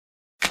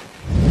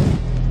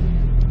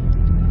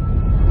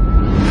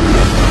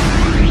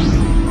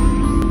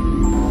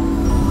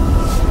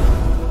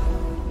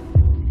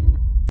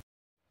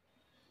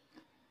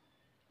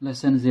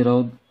Lesson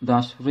 0-3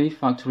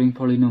 Factoring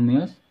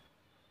Polynomials.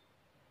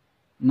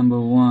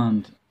 Number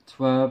 1,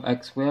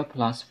 12x squared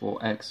plus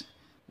 4x.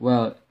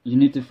 Well, you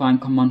need to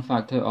find common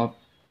factor of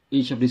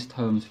each of these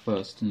terms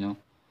first,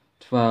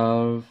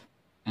 12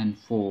 and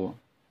 4.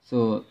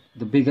 So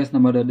the biggest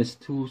number that these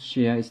two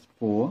share is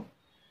 4.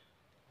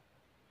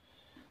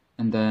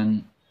 And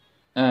then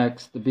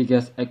x, the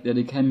biggest x that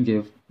it can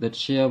give that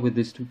share with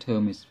these two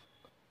terms is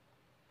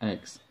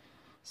x.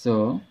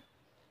 So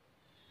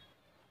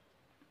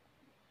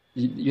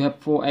you have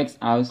 4x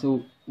out,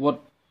 so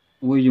what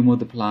will you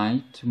multiply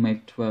to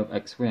make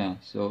 12x squared?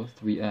 So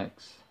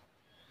 3x.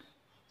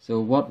 So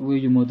what will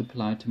you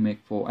multiply to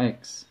make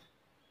 4x?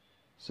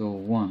 So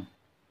 1.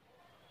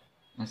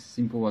 As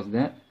simple as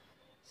that.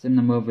 Same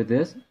number with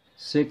this,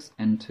 6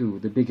 and 2.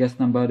 The biggest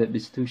number that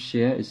these two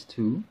share is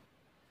 2.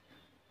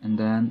 And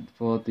then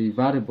for the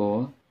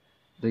variable,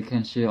 they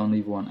can share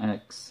only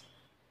 1x.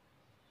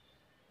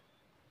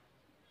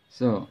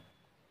 So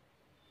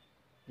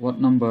what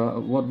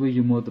will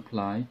you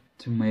multiply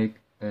to make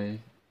a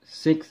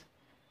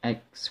 6x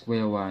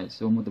squared y?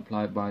 So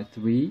multiply by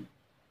 3xy.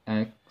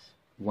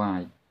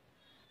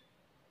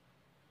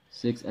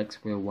 6x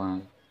squared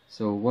y.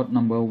 So what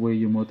number will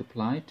you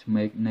multiply to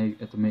make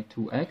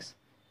 2x?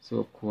 So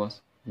of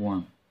course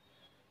 1.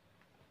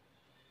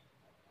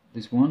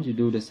 This one you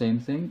do the same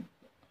thing.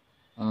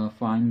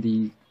 Find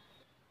the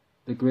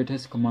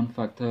greatest common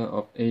factor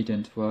of 8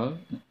 and 12.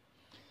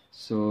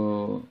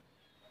 So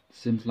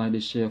seems like they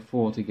share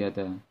 4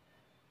 together.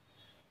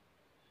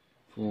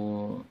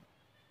 4.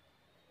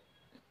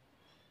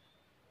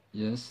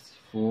 Yes,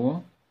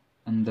 4.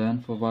 And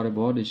then for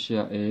variable they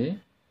share a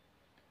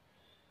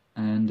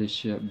and they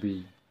share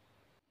b.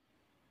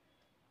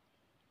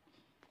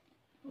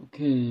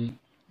 Okay,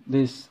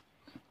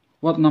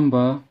 what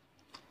number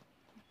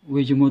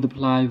will you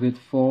multiply with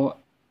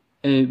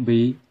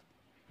 4ab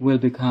will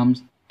become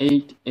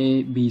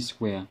 8ab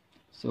squared.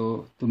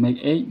 So to make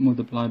 8,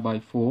 multiply by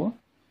 4,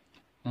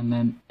 and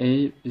then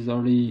a is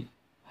already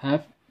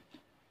half,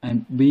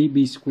 and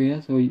b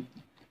squared, so you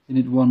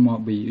need one more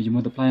b. You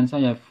multiply inside,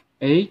 you have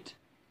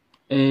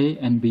 8a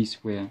and b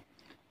squared.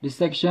 This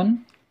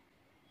section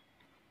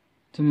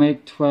to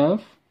make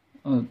 12,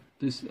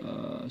 this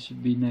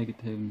should be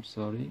negative, I'm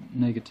sorry,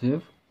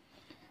 negative.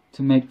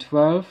 To make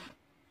 12,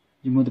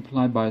 you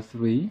multiply by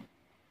 3,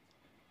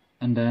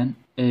 and then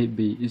ab.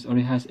 It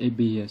already has ab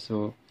here,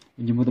 so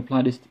when you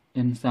multiply this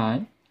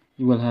inside,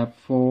 you will have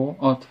 4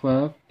 or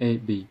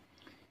 12ab.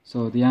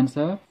 So the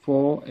answer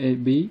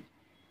 4ab,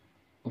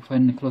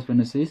 open close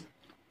parenthesis,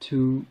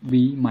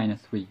 2b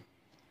minus 3.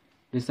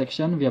 This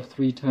section we have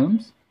 3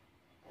 terms.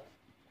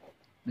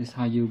 This is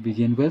how you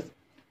begin with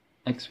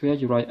x squared.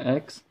 You write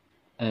x,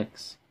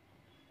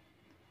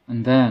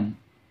 and then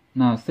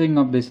now think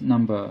of this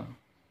number.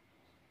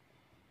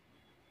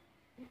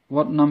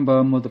 What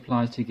number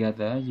multiplies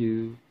together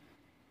you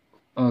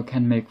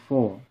can make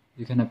 4?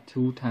 You can have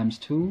 2 times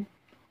 2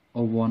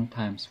 or 1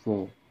 times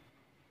 4.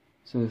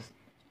 So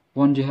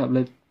one you have,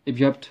 if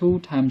you have 2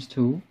 times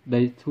 2,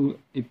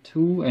 if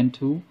 2 and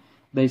 2,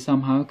 they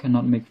somehow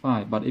cannot make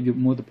 5. But if you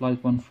multiply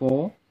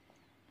 1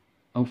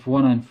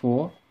 and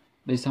 4,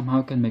 they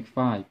somehow can make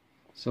 5.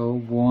 So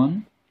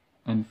 1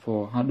 and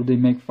 4. How do they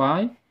make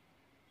 5?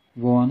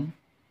 1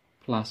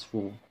 plus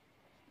 4.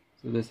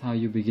 So that's how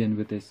you begin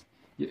with this.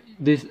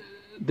 This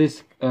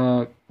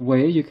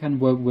way you can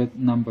work with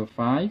number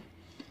 5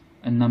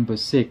 and number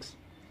 6.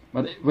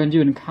 But when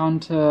you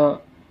encounter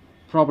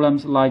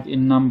problems like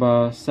in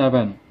number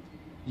 7,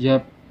 you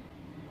have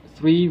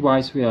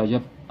 3y squared, you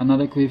have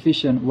another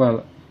coefficient.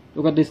 Well,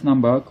 look at this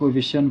number.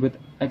 Coefficient with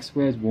x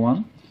squared is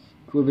 1,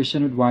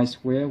 coefficient with y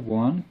squared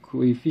 1,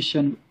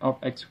 coefficient of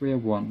x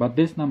squared 1. But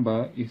this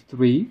number is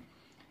 3,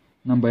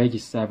 number 8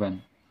 is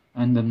 7,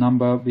 and the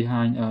number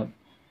behind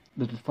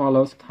that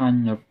follows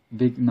kind of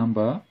big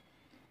number,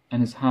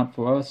 and it's hard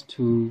for us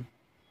to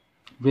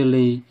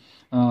really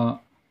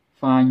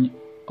find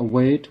a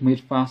way to make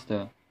it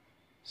faster.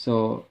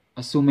 So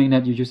assuming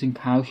that you're using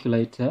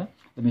calculator,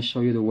 let me show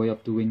you the way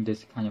of doing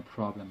this kind of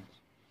problems.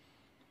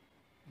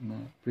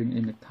 Bring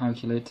in the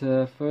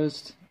calculator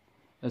first.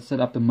 Let's set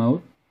up the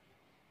mode.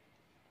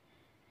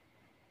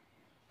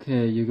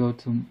 Okay, you go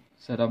to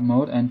setup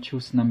mode and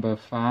choose number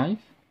 5,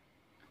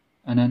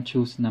 and then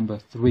choose number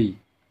 3.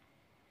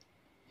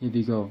 Here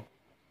we go.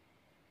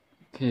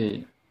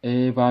 Okay,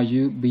 a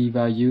value, b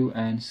value,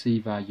 and c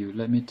value.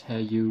 Let me tell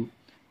you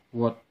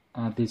what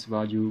this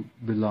value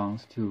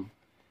belongs to.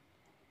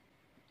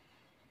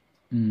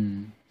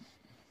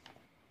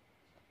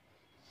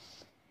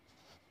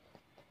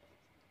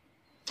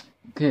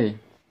 Okay.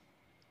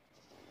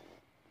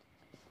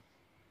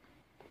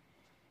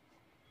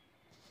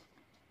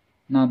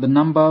 Now the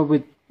number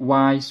with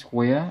y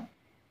square,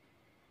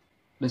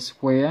 the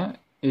square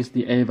is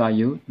the a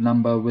value,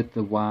 number with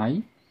the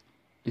y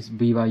is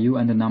b value,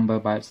 and the number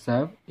by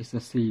itself is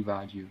the c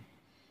value.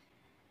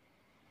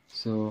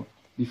 So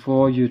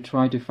before you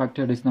try to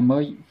factor this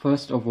number,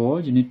 first of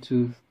all you need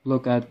to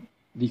look at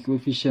the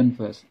coefficient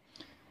first.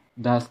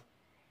 Does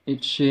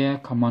it share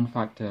common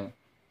factor?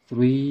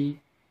 3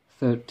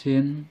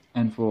 13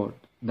 and 4,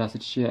 does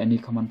it share any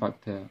common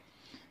factor?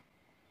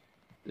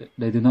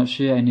 They do not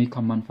share any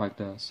common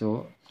factor.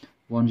 So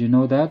once you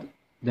know that,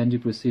 then you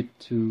proceed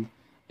to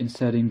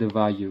inserting the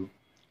value.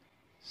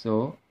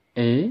 So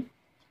A,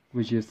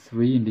 which is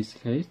 3 in this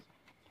case,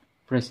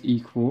 press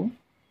equal,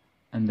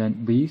 and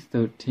then B,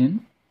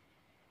 13,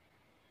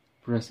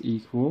 press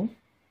equal,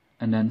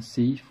 and then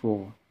C,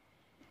 4,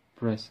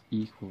 press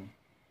equal,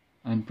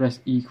 and press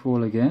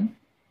equal again.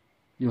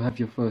 You have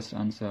your first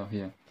answer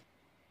here.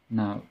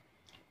 Now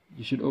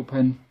you should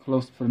open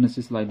close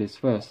parentheses like this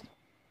first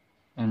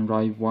and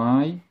write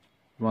y.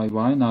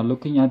 Now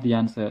looking at the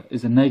answer,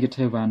 is a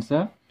negative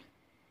answer.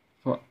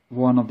 For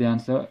one of the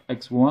answer,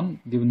 x1,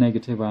 give a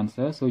negative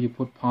answer, so you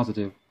put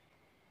positive.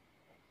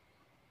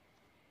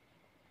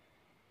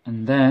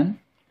 And then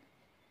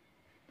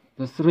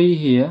the 3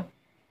 here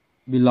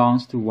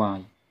belongs to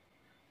y.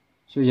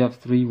 So you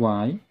have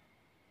 3y.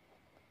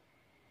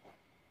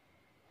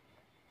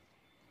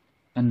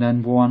 And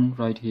then 1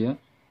 right here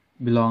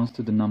belongs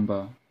to the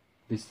number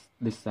this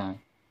side.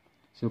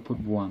 So put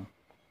 1.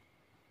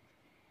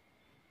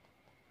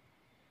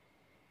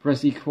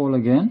 Press equal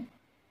again.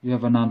 You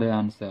have another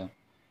answer.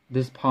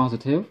 This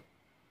positive,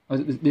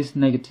 this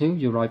negative,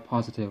 you write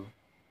positive.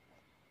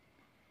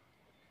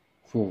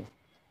 4.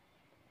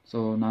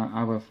 So now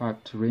our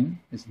factoring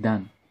is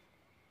done.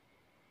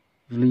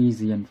 Really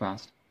easy and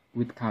fast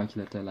with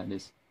calculator like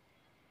this.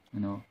 You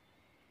know.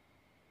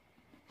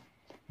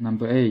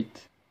 Number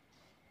 8.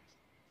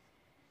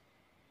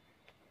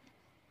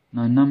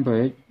 Now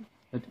number 8,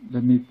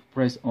 let me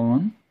press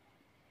on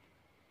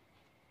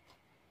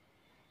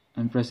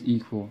and press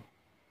equal.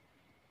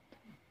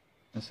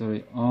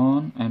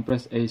 On and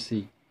press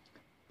AC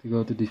to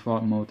go to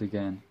default mode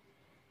again.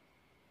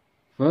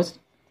 First,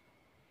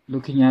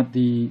 looking at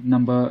the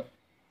number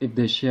if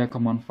they share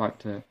common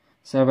factor.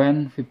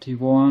 7,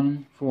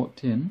 51,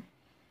 14.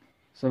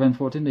 7,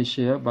 14 they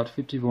share, but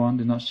 51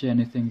 do not share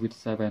anything with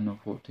 7 or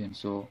 14.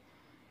 So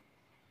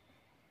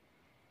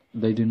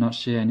they do not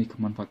share any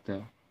common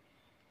factor.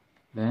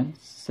 Then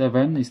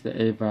 7 is the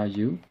A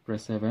value.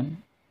 Press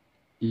 7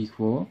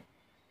 equal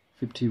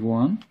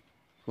 51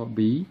 for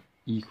B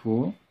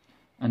equal,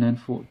 and then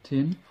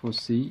 14 for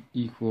C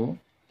equal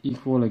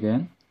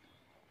again.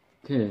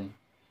 Okay,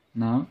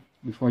 now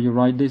before you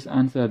write this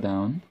answer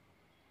down,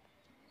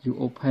 you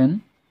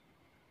open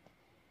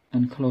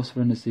and close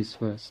parentheses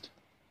first.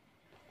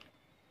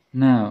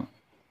 Now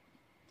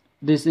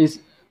this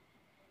is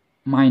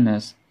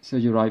minus, so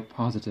you write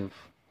positive.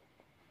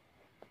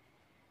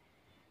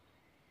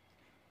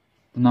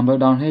 The number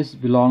down here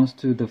belongs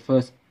to the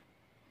first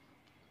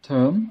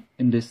term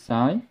in this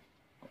side.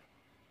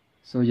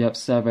 So you have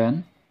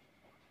 7x.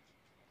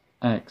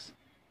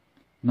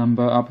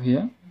 Number up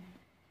here,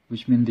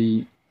 which means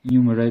the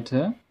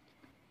numerator,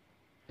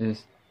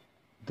 is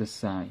the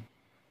side.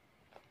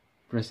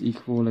 Press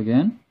equal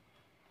again.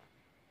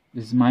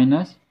 This is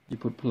minus, you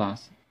put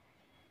plus.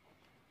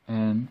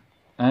 And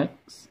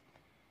x,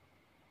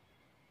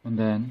 and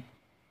then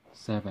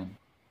 7.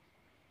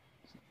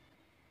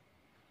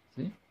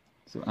 See?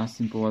 So as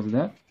simple as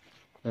that.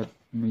 Let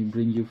me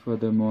bring you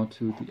furthermore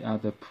to the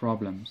other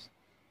problems.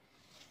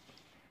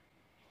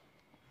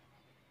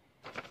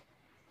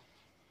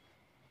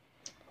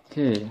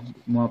 Okay,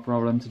 more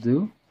problem to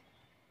do.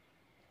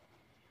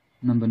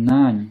 Number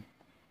 9.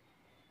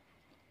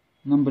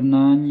 Number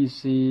 9, you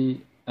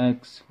see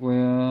x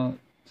squared,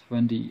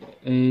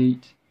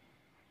 28,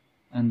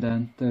 and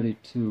then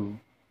 32.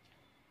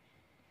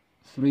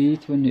 3,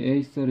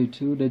 28,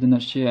 32, they do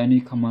not share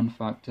any common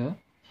factor.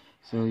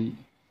 So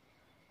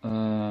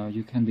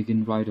you can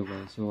begin right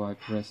away. So I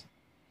press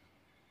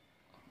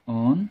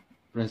on,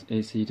 press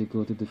AC to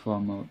go to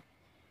default mode.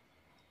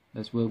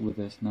 Let's work with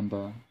this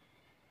number.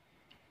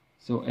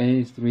 So A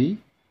is 3,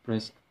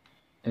 press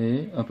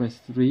press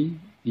 3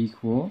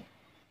 equal,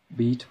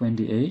 B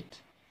 28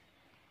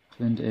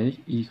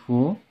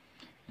 equal,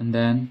 and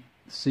then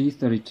C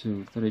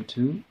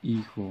 32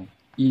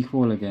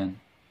 equal again.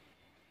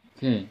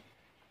 Okay.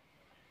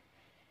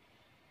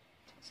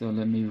 So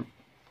let me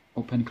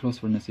open close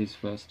parentheses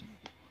first.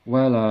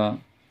 Well,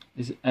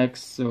 this is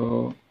x,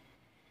 so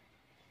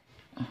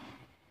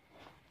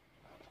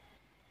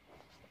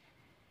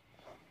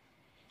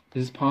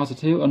this is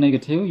positive or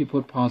negative, you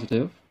put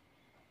positive.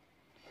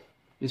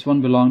 This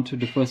one belongs to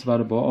the first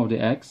variable of the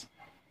x.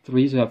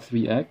 3, so you have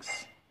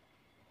 3x.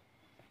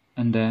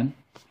 And then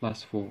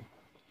plus 4.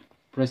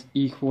 Press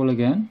equal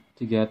again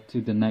to get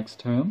to the next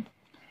term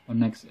or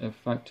next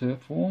factor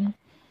form.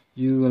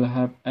 You will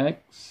have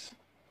x.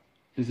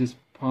 This is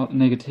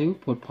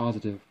negative, put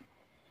positive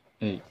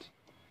 8.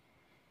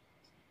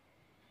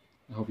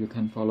 I hope you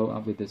can follow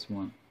up with this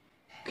one.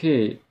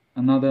 Okay,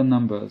 another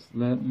numbers.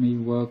 Let me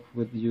work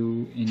with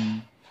you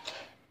in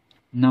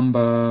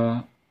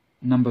number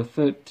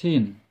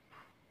 13.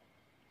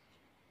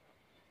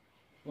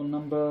 For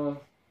number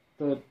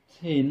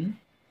 13,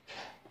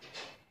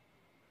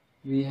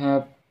 we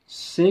have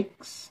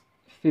 6,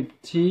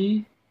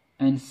 50,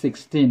 and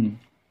 16.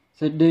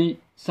 So they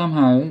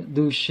somehow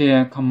do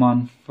share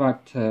common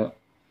factor.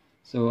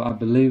 So I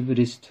believe it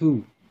is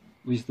 2,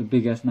 which is the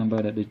biggest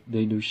number that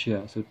they do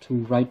share. So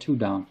 2, write 2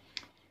 down,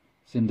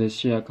 since they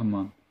share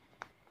common.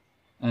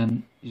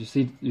 And you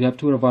see you have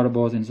 2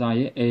 variables inside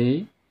here,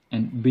 A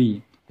and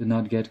B. Do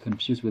not get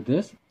confused with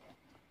this.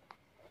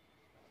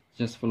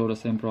 Just follow the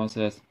same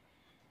process.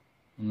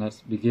 And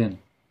let's begin.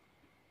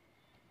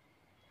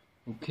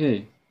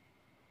 Okay.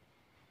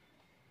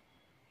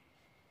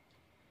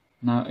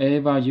 Now A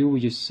value,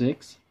 which is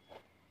 6.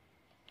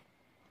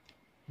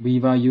 B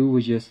value,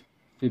 which is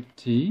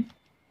 50.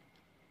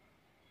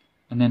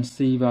 And then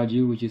C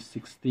value, which is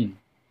 16.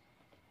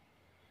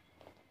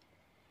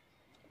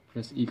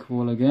 Press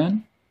equal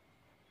again.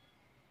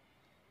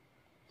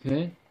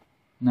 Okay.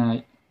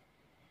 Now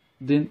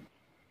the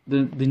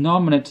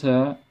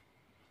denominator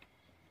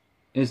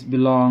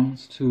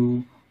belongs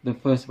to the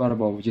first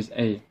variable, which is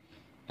A.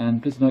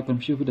 And please not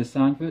confuse with the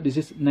sign. This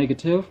is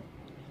negative,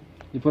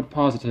 you put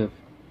positive.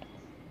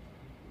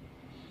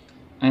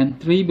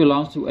 And 3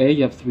 belongs to A,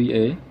 you have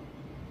 3A.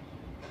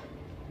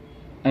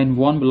 And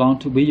 1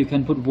 belongs to B, you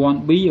can put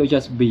 1B or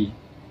just B,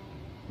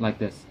 like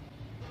this.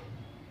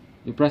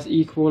 You press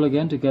equal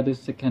again to get the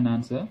second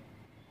answer.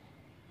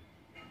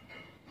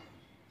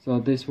 So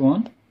this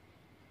one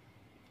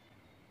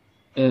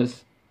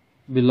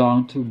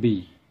belong to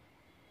B.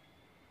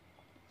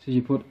 So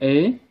you put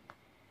A,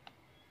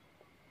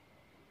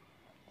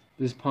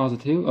 this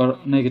positive or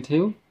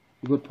negative,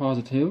 you put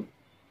positive,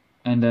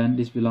 and then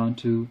this belong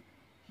to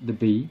the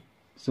B.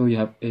 So you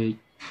have A,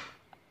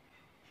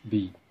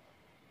 B.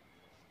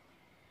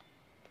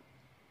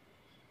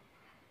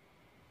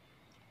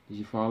 Did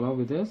you follow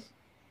with this?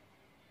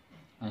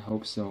 I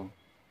hope so.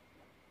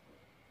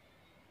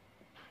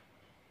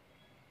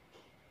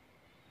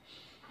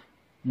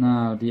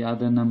 Now the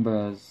other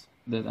numbers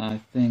that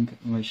I think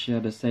will share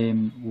the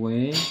same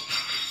way.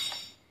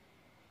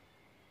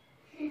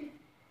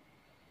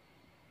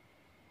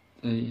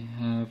 They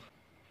have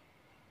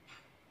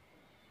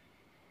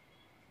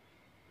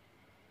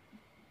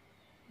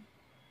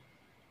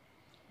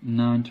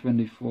nine,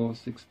 24,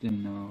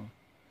 16 now.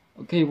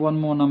 Okay, one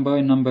more number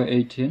in number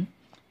 18.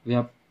 We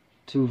have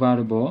 2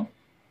 variables,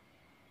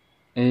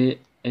 A,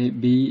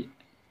 B,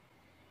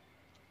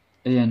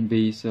 A and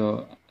B.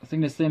 So I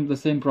think the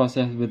same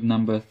process with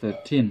number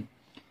 13.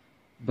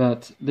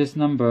 But this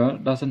number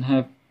doesn't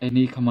have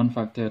any common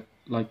factor.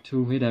 Like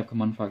 2 here, they have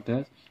common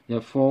factors. You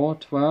have 4,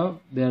 12,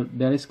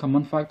 there is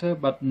common factor,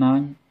 but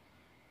 9,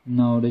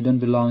 no, they don't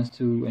belong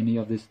to any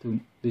of these two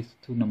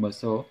numbers.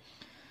 So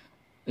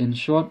in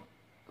short,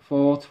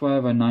 4,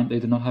 12 and 9, they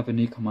do not have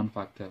any common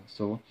factor.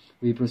 So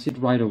we proceed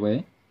right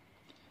away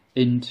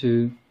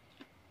into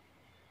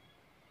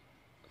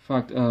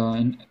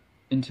factoring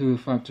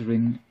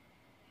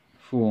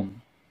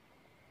form.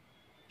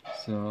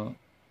 So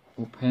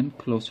open,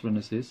 close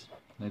parenthesis,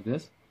 like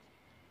this.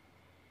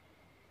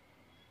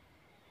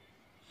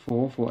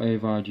 4 for A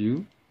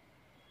value,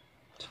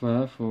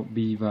 12 for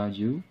B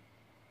value,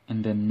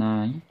 and then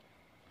 9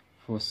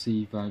 for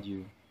C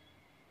value.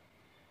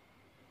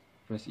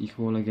 Press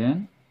equal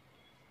again.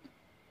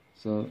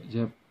 So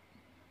you have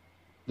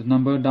the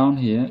number down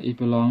here, it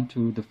belongs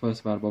to the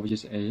first variable, which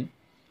is A.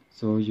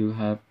 So you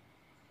have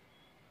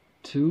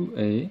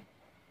 2A.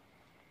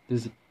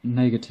 This is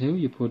negative,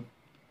 you put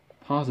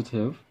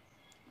positive.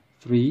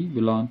 3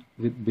 belongs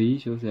with B,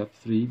 so you have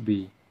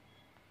 3B.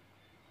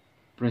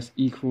 Press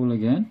equal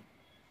again.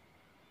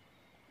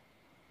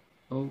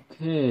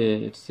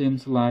 Okay, it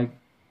seems like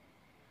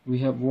we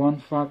have one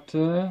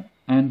factor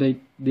and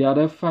the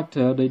other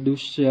factor, they do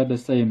share the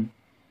same,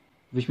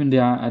 which means they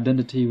are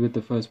identity with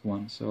the first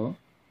one. So,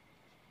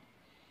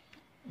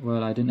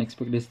 well, I didn't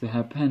expect this to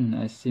happen.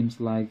 It seems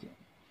like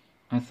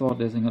I thought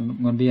there's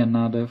going to be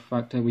another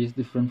factor which is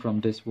different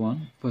from this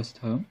one, first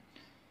term.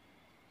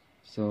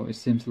 So it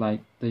seems like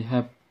they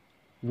have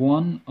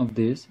one of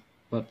this,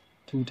 but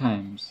 2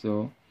 times.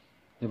 So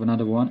they have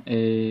another one,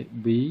 A,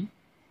 B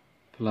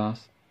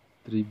plus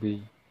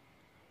 3B.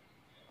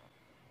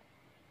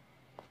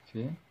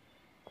 Okay,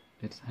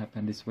 it's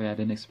happened this way. I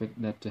didn't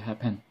expect that to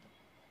happen.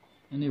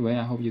 Anyway,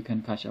 I hope you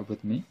can catch up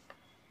with me.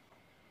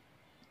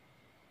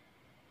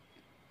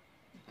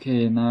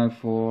 Okay, now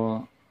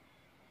for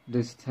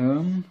this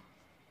term,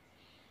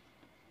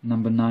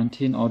 number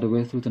 19 all the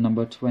way through to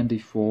number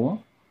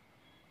 24.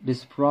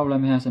 This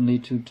problem has only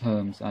 2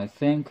 terms. I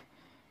think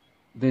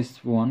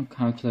this one,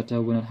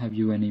 calculator, will not have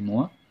you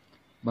anymore.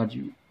 But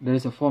there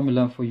is a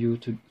formula for you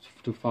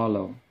to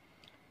follow.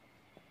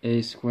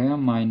 A square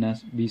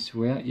minus B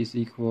square is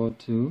equal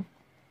to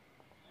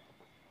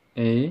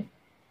A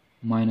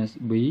minus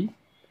B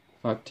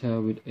factor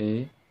with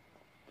A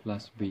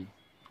plus B.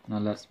 Now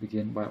let's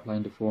begin by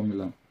applying the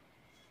formula.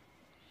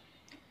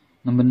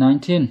 Number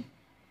 19,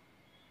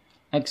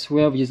 x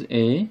squared, which is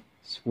A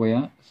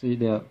square, see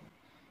there,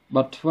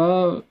 but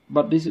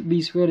this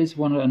B squared is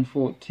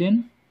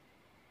 114.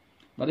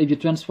 But if you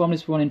transform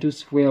this one into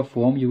square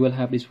form, you will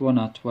have this one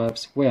at 12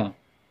 square.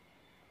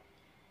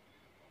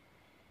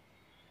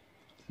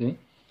 See?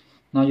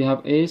 Now you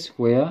have A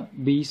square,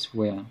 B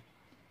square.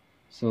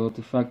 So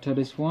to factor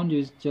this one,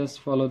 you just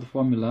follow the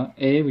formula.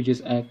 A, which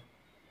is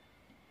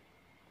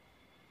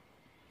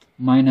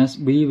minus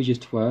b, which is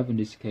 12 in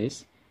this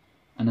case,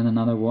 and then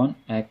another one,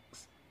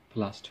 x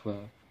plus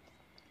 12.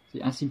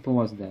 See, as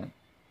simple as that.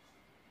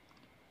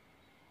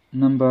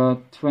 Number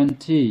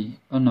 20,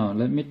 oh no,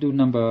 let me do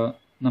number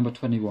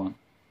 21.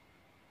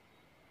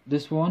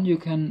 This one you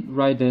can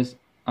write this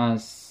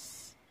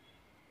as,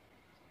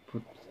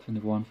 put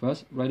 21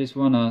 first, write this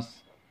one as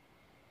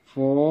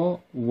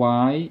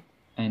 4y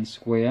and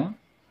square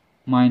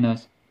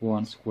minus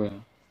 1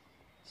 square.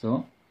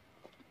 So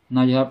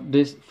now you have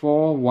this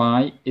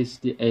 4y is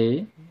the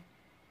A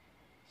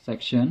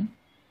section,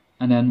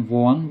 and then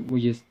 1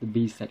 which is the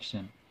B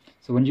section.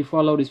 So when you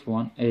follow this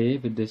one, A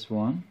with this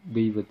one,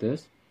 B with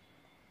this,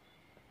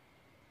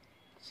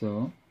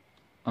 so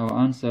our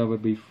answer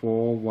would be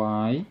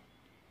 4y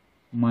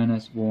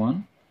minus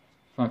 1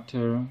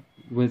 factor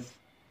with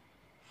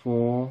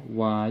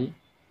 4y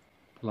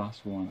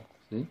plus 1.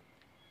 See,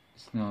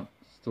 it's not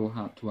so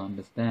hard to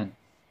understand.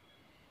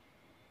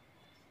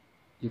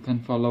 You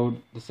can follow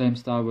the same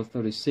style with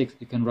 36.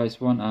 You can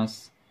write one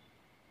as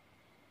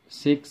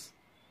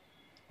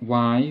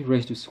 6y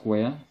raised to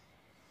square.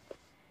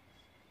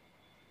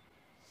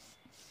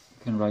 You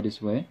can write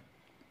this way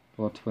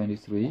for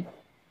 23.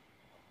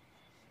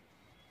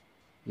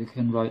 You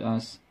can write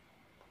as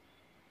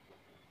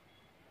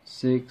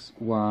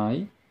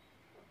 6y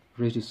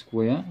raised to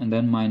square and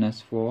then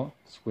minus 4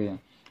 square.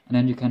 And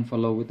then you can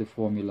follow with the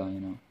formula, you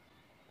know.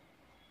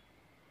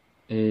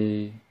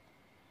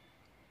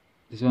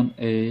 This one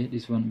A,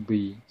 this one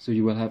B. So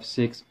you will have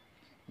 6y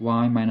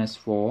minus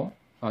 4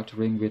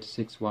 factoring with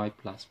 6y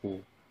plus 4.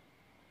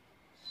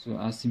 So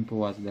as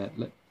simple as that.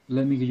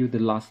 Let me give you the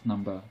last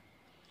number.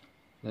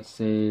 Let's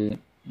say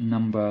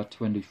number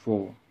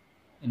 24.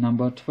 In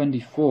number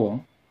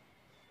 24,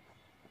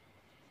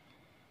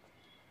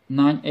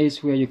 9a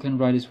square, you can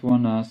write this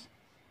one as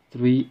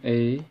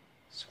 3a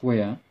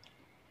square.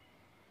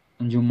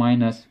 And you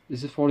minus,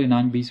 this is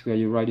 49b square,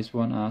 you write this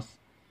one as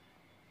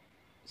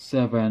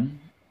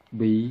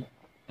 7b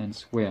and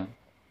square.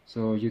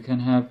 So you can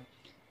have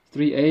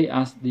 3a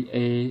as the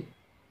A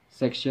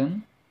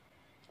section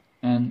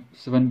and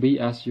 7b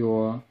as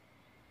your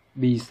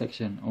B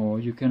section, or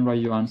you can write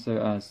your answer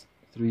as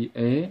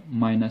 3a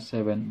minus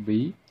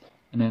 7b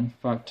and then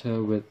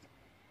factor with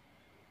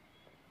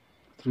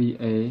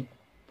 3a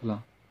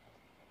plus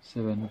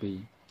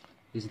 7b.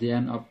 This is the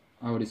end of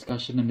our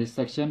discussion in this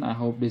section. I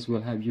hope this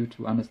will help you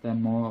to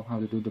understand more of how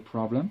to do the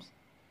problems.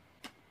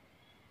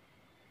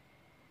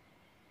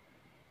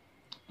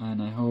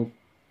 And I hope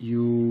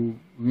you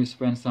will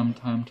spend some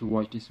time to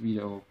watch this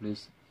video.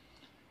 Please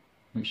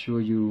make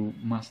sure you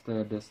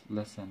master this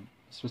lesson,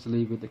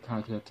 especially with the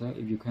calculator.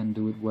 If you can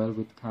do it well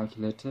with the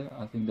calculator,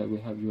 I think that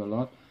will help you a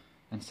lot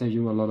and save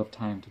you a lot of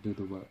time to do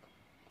the work.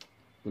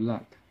 Good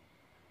luck.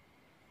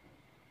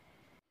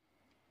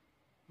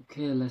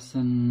 Okay,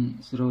 lesson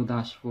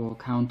 0-4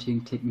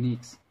 counting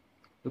techniques.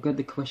 Look at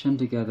the question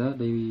together.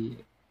 They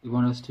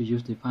want us to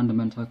use the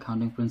fundamental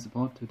counting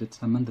principle to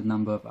determine the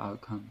number of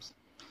outcomes.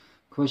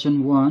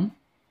 Question 1,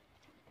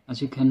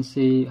 as you can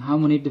see, how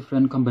many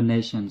different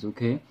combinations,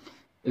 okay?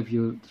 If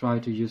you try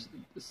to use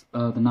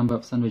the number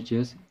of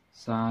sandwiches,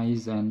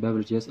 size and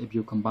beverages, if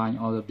you combine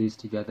all of these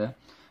together,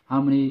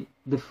 how many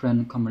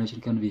different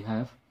combinations can we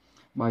have?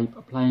 By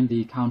applying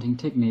the counting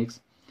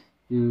techniques,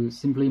 you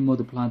simply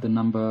multiply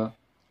the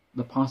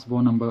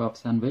possible number of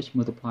sandwich,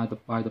 multiply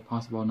by the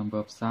possible number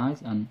of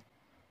size, and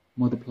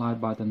multiply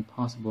by the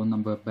possible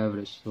number of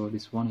beverage. So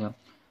this one, you have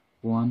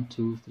 1,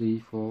 2, 3,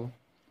 4,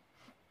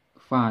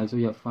 5. So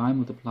you have 5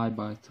 multiplied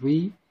by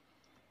 3,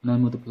 and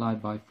then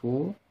multiplied by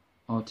 4.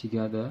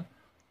 Altogether,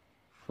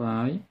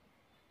 5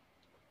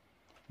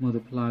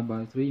 multiplied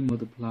by 3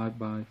 multiplied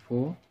by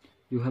 4.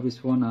 You have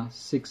this one as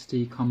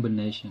 60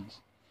 combinations.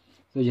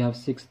 So you have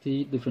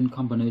 60 different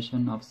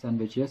combinations of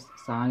sandwiches,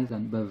 size,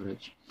 and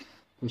beverage.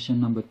 Question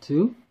number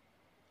 2.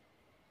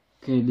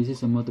 Okay, this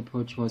is a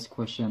multiple choice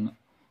question.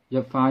 You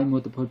have 5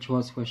 multiple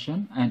choice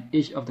questions, and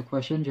each of the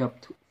questions you have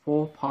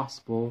 4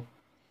 possible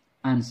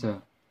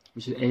answers,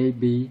 which is A,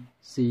 B,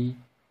 C,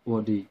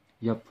 or D.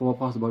 You have 4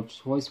 possible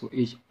choices for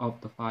each of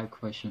the 5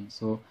 questions.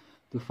 So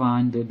to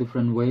find the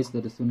different ways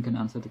that the student can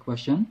answer the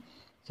question.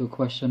 So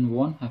question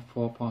 1 has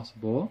 4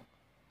 possible.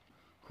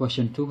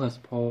 Question 2 has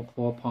 4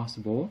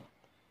 possible.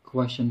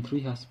 Question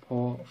 3 has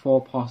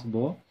 4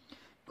 possible.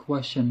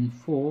 Question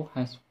 4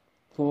 has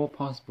 4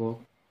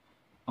 possible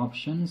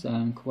options,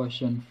 and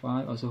question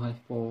 5 also has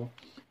 4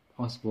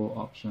 possible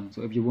options.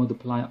 So if you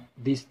multiply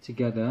these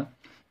together,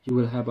 you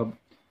will have a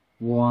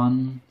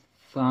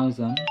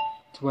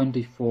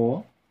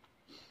 1024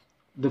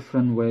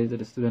 different ways that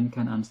the student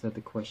can answer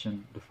the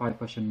question, the 5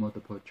 question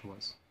multiple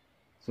choice.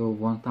 So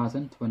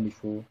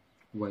 1024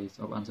 ways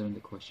of answering the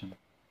question.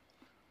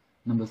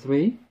 Number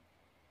 3,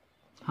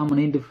 how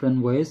many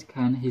different ways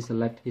can he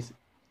select his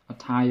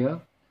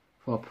attire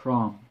for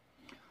prom?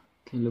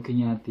 Okay,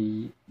 looking at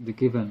the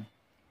given.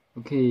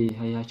 Okay,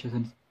 he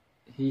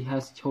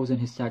has chosen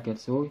his jacket.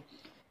 So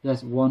he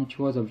has 1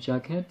 choice of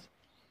jacket,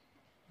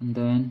 and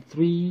then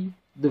 3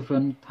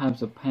 different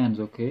types of pants.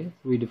 Okay,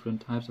 3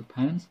 different types of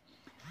pants,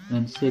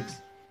 and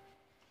 6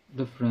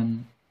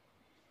 different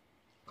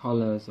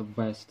colors of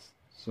vests,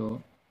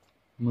 so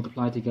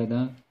multiply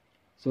together,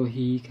 so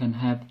he can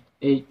have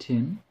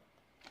 18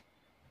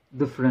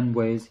 different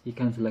ways he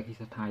can select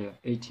his attire,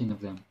 18 of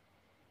them.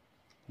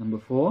 Number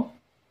 4,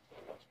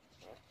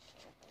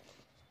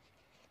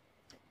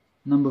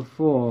 look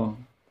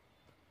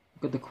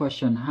at the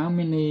question, how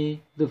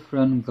many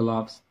different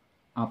gloves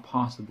are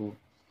possible?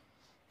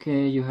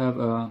 Okay, you have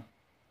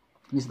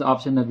this is the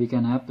option that we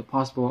can have. The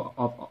possible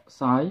of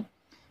size,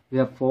 we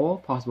have 4.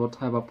 Possible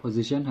type of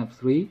position, have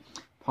 3.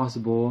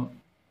 Possible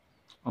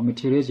of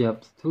materials, you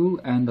have 2,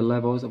 and the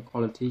levels of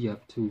quality, you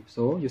have 2.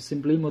 So you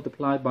simply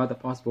multiply by the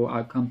possible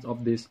outcomes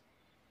of this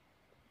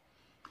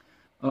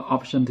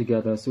option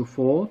together. So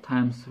 4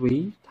 times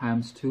 3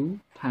 times 2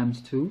 times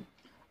 2,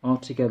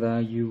 altogether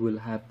you will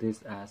have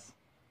this as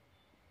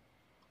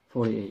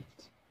 48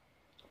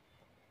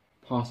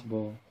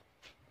 possible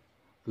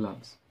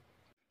gloves.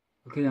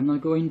 Okay, I'm not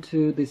going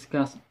to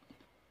discuss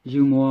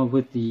you more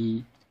with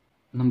the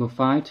number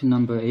 5 to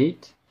number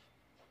 8.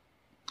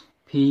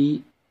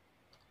 P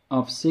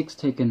of 6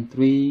 taken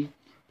 3,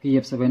 P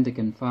of 7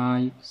 taken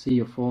 5, C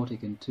of 4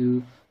 taken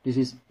 2. This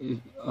is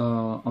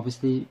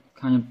obviously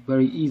kind of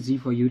very easy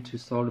for you to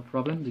solve the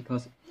problem,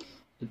 because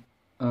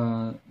they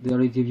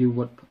already give you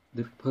what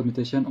the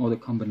permutation or the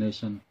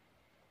combination.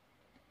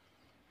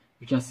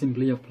 You just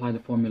simply apply the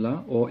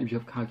formula, or if you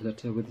have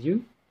calculator with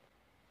you,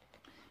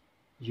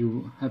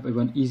 you have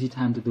an easy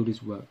time to do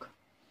this work.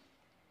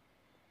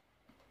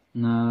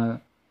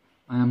 Now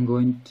I am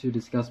going to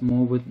discuss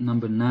more with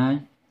number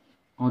 9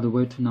 all the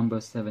way to number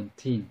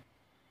 17.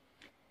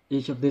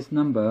 Each of this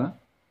number,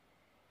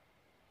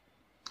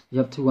 you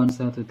have to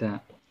answer to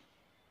that.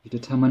 You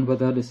determine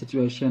whether the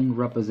situation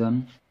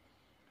represents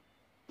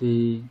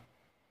the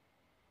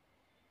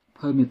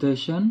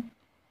permutation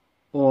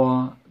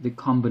or the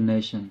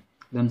combination,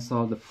 then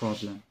solve the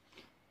problem.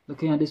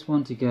 Looking at this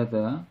one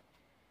together,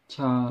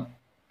 Charlita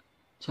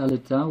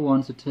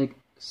wants to take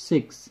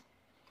 6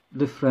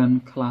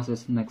 different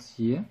classes next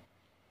year,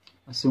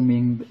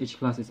 assuming each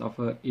class is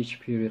offered each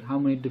period. How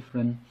many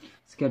different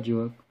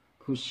schedules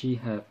could she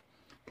have?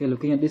 Okay,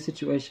 looking at this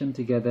situation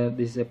together,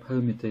 this is a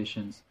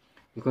permutations,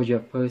 because you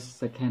have first,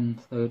 second,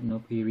 third, no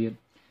period,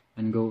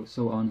 and go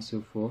so on and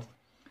so forth.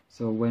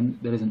 So when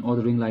there is an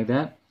ordering like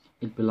that,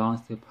 it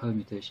belongs to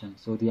permutation.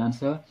 So the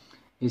answer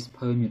is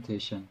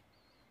permutation.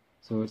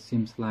 So it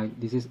seems like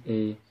this is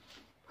a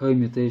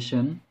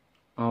permutation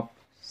of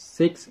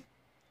 6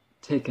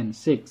 taken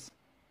 6.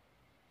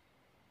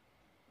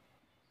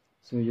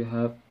 So you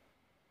have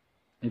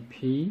a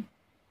P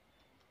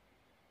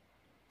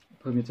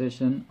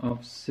permutation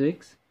of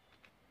 6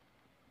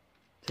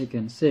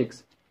 taken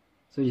 6.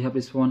 So you have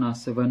this one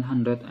as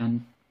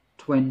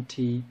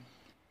 720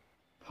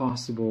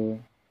 possible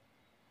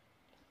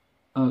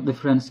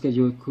different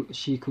schedule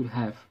she could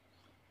have.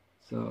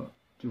 So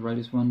to write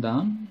this one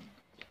down,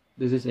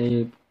 this is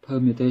a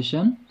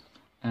permutation,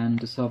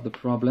 and to solve the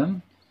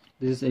problem,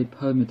 this is a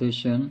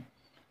permutation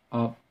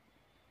of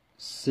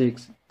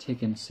 6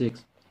 taken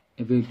 6.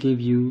 It will give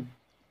you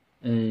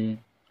a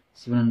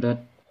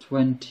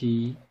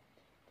 720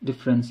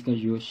 different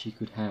schedules she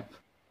could have.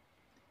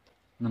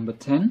 Number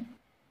 10,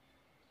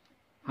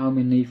 how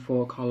many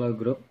 4-color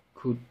group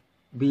could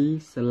be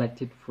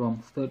selected from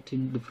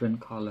 13 different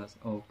colors?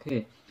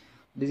 Okay,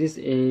 this is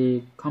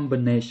a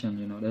combination,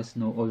 you know, there's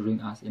no ordering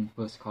as in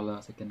first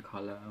color, second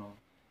color,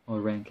 or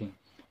ranking.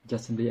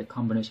 Just simply a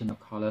combination of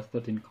colors,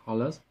 13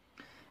 colors,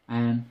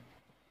 and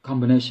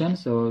combination,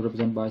 so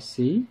represented by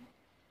C.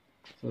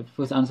 So the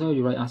first answer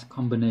you write as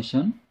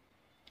combination,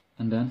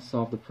 and then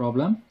solve the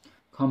problem.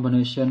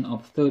 Combination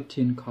of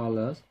 13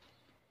 colors,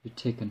 you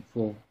taken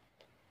 4.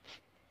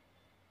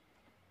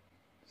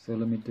 So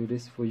let me do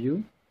this for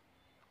you.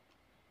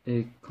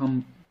 A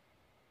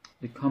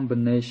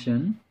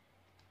combination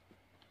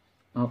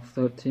of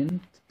 13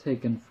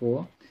 taken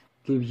 4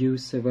 give you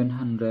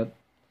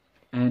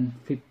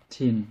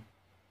 715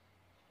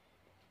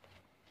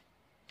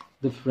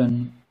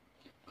 different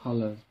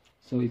colors.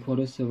 So equal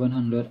to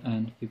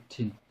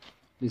 715.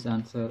 This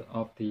answer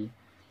of the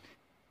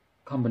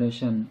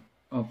combination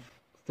of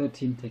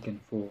 13 taken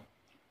 4.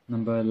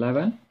 Number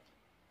 11.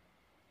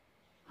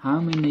 How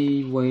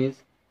many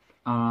ways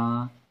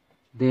are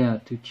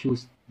there to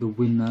choose the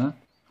winner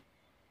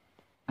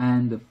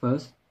and the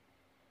first,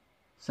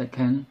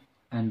 second,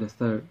 and the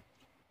third?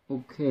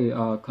 Okay,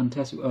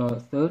 contest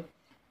third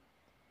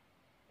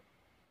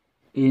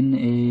in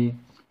a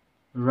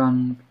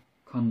run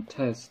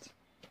contest,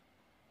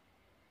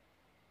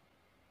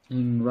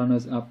 in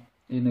runners-up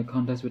in a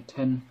contest with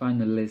 10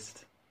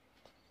 finalists.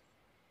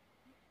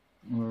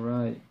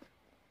 Alright,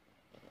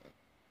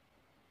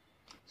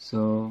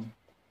 so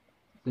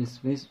this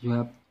you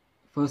have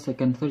first,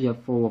 second, third, you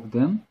have 4 of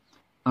them.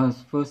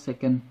 First,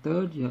 second,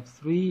 third, you have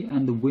 3,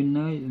 and the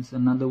winner is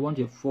another one,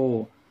 you have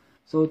 4.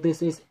 So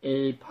this is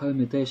a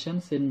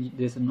permutation, since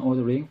there's an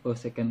ordering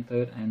first, second,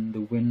 third, and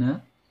the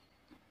winner,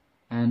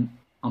 and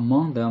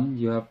among them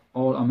you have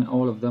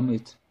all of them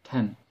is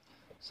 10.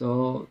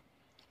 So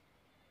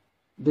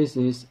this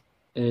is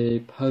a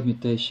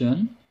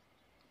permutation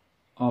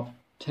of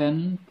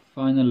 10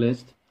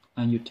 finalists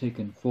and you've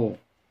taken 4.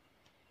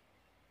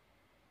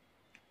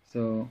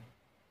 So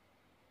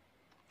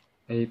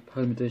a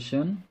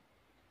permutation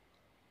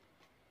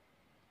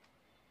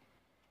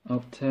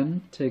of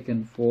 10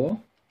 taken 4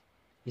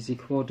 is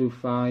equal to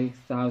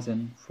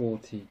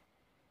 5040.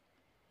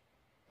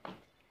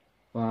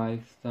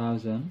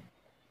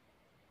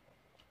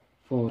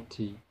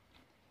 5040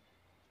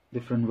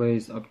 different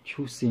ways of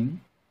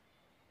choosing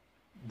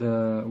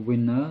the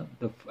winner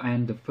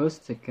and the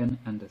first, second,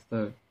 and the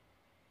third.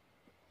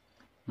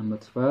 Number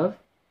 12.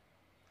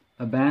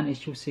 A band is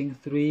choosing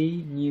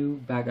 3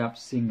 new backup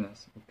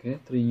singers. Okay,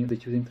 they're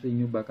choosing 3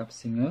 new backup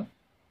singers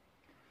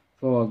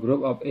for a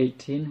group of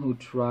 18 who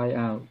try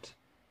out.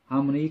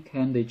 How many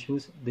can they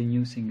choose the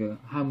new singer?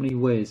 How many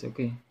ways?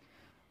 Okay,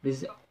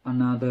 this is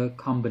another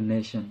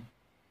combination.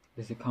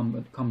 This is a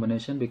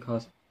combination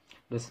because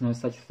there's no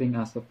such thing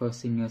as the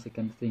first singer,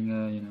 second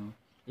singer.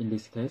 In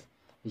this case,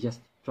 you just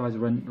try to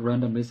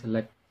randomly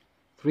select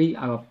 3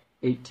 out of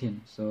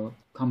 18. So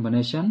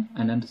combination,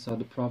 and then to solve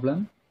the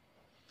problem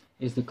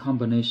is the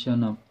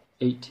combination of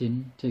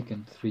 18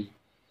 taken 3.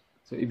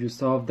 So if you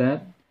solve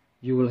that,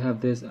 you will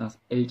have this as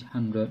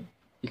 800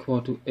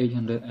 equal to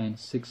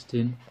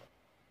 816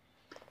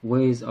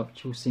 ways of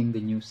choosing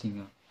the new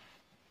singer.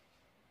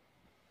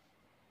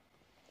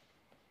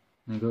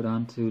 Now go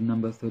down to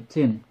number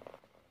 13.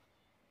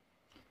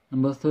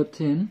 Number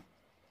 13.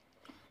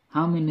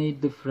 How many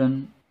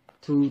different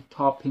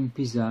 2-topping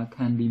pizza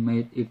can be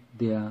made if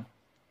there are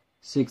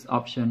 6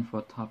 options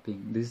for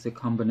topping? This is a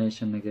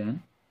combination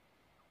again.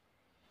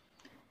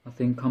 I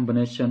think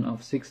combination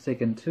of 6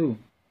 taken 2.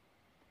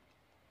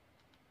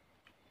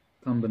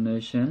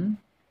 Combination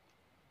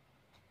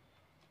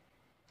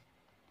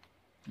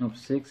of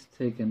 6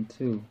 taken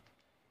 2.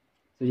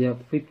 So you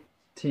have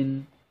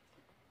 15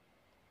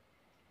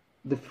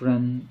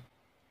 different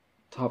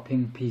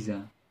topping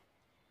pizza.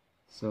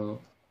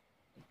 So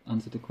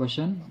answer the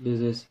question.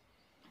 This is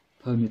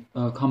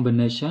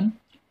combination,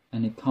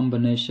 and a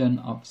combination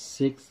of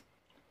 6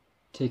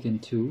 taken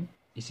 2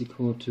 is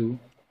equal to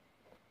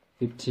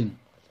 15.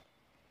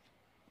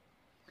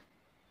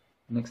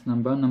 Next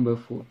number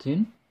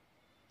 14.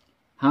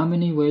 How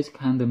many ways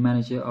can the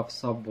manager of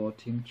softball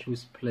team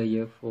choose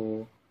player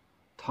for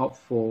top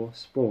 4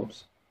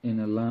 sports in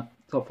a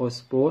top 4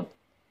 sport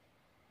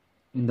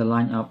in the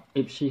lineup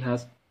if she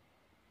has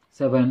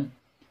 7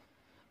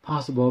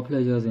 possible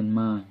players in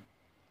mind?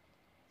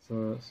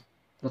 So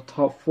the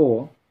top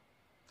 4.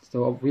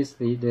 So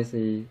obviously there's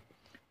a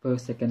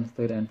first, second,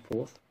 third, and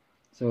fourth.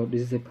 So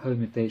this is a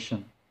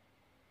permutation.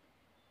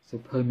 So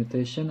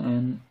permutation,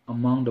 and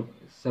among the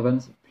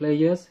 7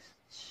 players,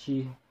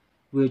 she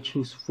will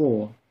choose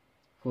 4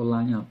 for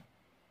lineup.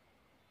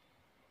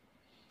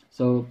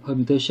 So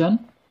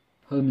permutation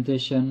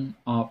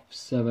of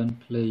 7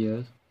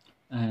 players,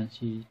 and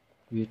she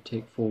will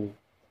take 4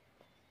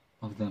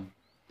 of them.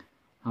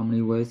 How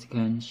many ways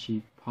can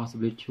she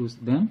possibly choose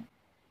them?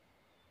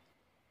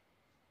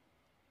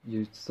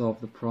 You solve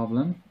the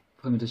problem.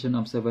 Permutation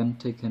of 7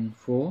 taken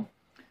 4.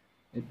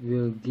 It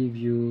will give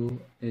you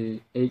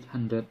a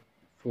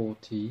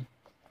 840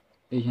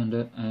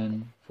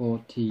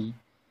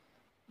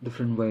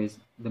 different ways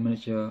the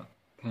manager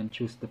can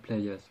choose the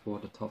players for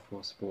the top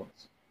 4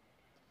 sports.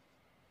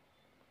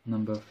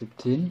 Number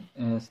 15.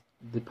 As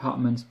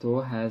department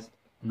store has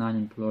 9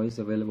 employees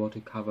available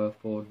to cover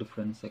 4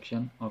 different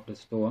sections of the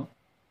store.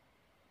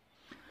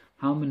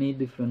 How many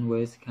different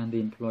ways can the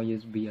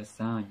employees be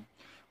assigned?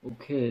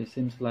 Okay, it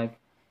seems like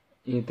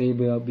if they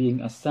were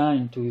being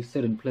assigned to a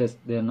certain place,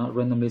 they are not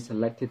randomly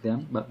selected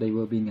them, but they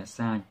were being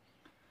assigned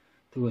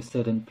to a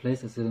certain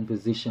place, a certain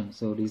position.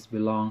 So this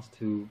belongs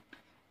to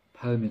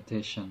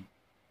permutation.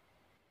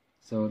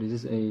 So this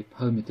is a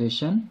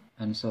permutation,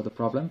 and so the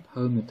problem,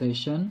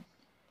 permutation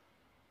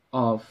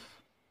of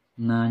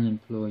 9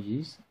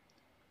 employees,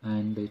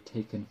 and they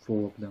taken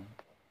 4 of them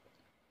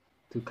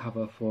to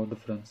cover 4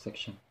 different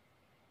sections.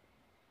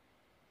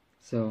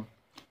 So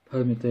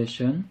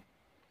permutation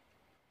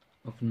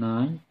of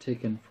 9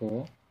 taken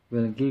 4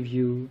 will give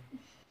you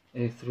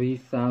a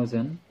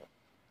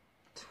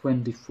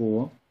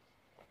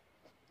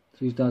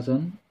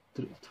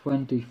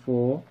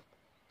 3024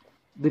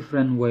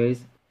 different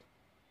ways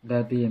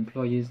that the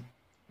employees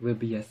will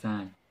be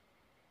assigned.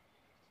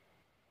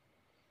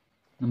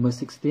 Number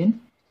 16.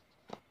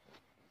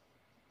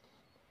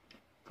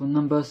 For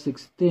number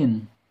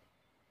 16,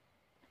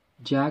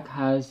 Jack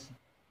has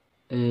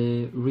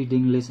a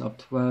reading list of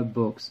 12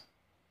 books.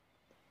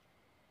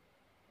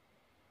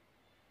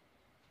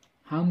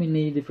 How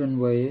many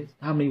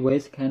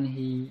ways can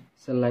he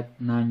select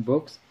 9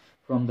 books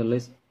from the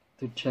list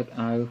to check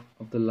out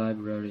of the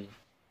library?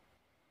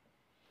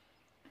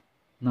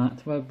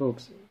 12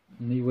 books,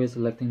 many ways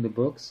selecting the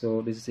books,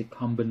 so this is a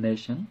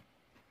combination.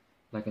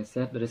 Like I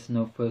said, there is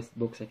no first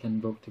book,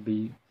 second book to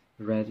be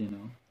read,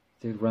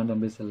 it's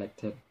randomly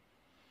selected.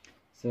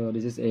 So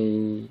this is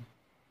a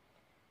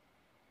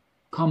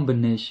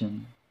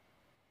combination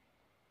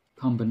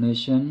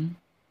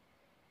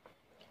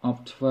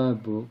of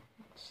 12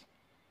 books,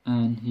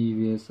 and he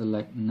will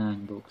select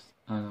 9 books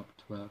out of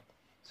 12.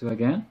 So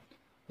again,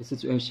 the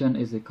situation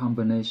is a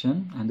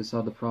combination, and to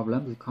solve the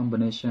problem, the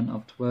combination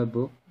of 12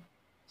 books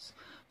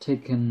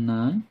taken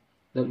 9,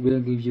 that will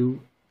give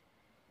you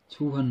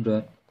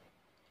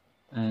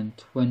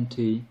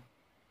 220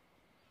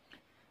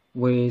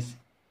 ways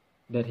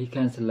that he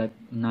can select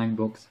 9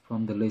 books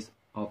from the list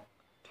of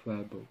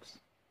 12 books.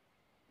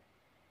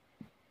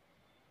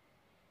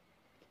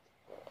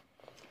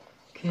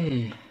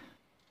 Okay,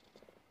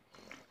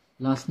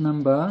 last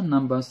number,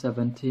 number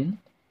 17.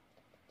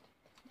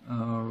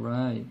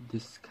 Alright,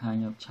 this is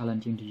kind of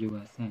challenging to you,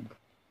 I think.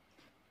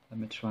 Let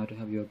me try to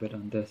help you a bit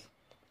on this.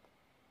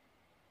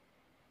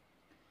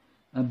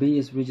 B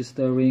is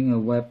registering a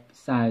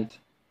website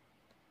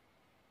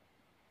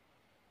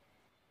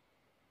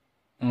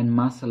and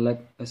must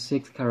select a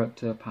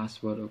 6-character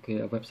password. Okay,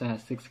 a website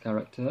has 6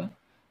 characters.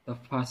 The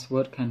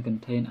password can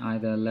contain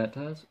either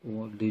letters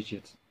or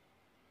digits.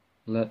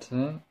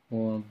 Letter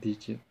or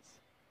digits.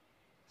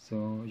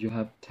 So you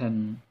have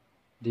 10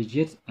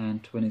 digits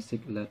and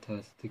 26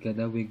 letters.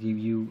 Together we give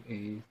you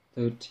a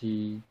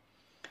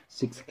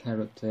 36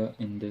 character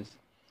in this.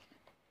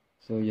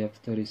 So you have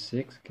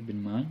 36, keep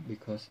in mind,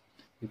 because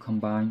you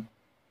combine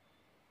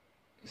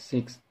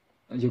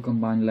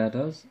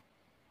letters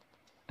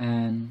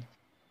and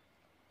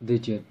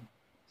digit.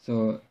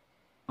 So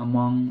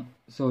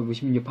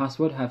which means your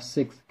password have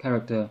 6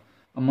 characters.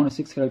 Among the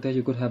 6 characters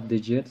you could have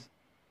digits,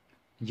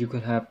 you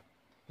could have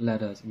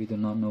letters. We do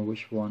not know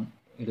which one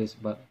it is,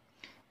 but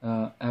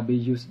Abby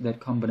used that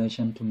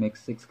combination to make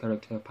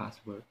 6-character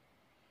password.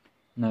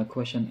 Now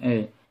question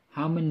A,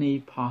 how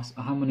many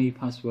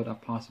passwords are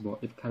possible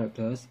if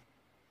characters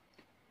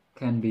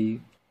can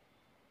be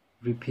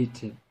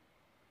repeated?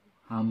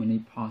 How many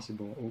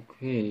possible?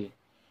 Okay,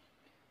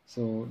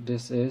 so it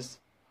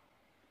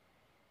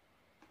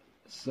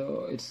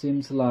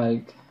seems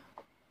like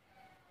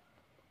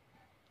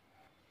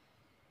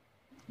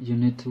you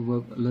need to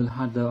work a little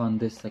harder on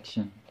this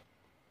section,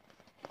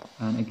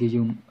 and it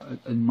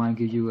might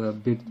give you a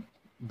big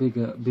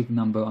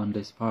number on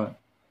this part.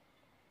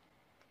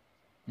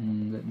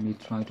 Let me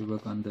try to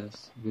work on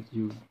this with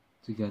you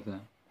together.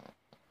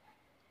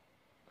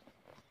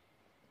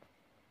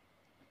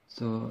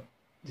 So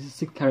this is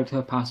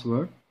 6-character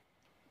password.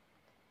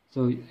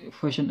 So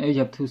question A, you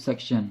have 2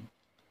 sections.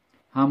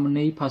 How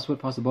many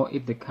passwords possible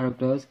if the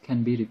characters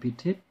can be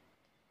repeated?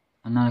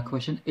 Another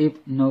question,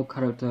 if no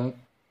character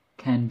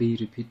can be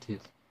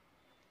repeated.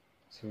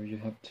 So you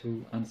have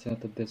to answer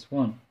to this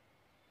one.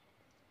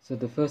 So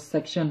the first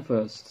section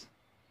first.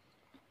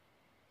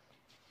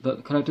 The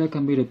character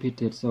can be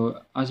repeated.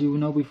 So as you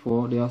know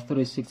before, there are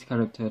 36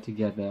 characters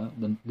together,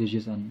 the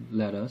digits and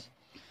letters.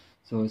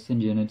 So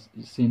since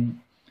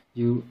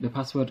the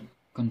password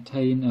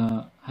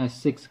has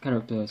 6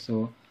 characters,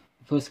 so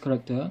the first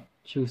character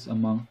choose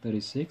among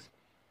 36,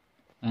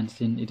 and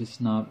since it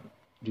is not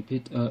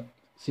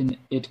since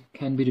it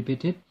can be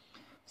repeated,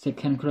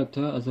 second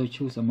character also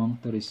choose among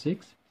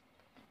 36,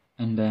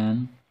 and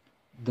then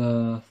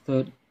the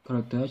third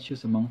character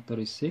choose among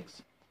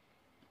 36,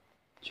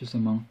 choose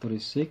among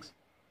 36,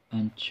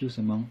 and choose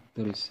among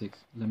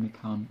 36. Let me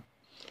count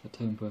the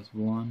term first.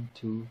 1,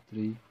 2,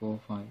 3, 4,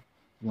 5.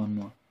 One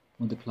more.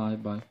 Multiply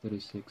by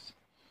 36.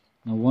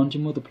 Now once you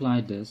multiply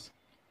this,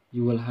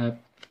 you will have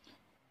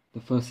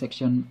the first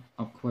section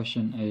of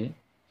question A,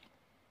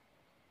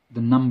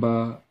 the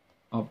number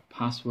of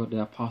passwords that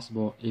are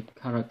possible if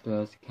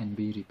characters can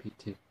be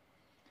repeated.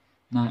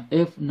 Now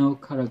if no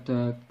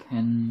character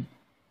can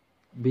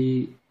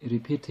be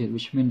repeated,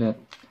 which means that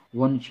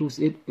once you choose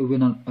it, it will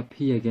not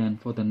appear again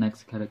for the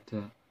next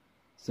character.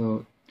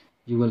 So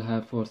you will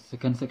have, for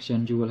second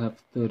section, you will have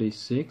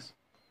 36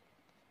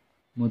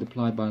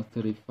 multiplied by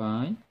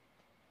 35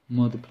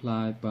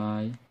 multiplied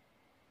by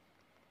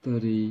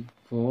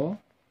 34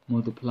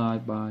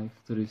 multiplied by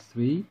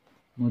 33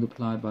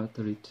 multiplied by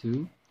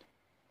 32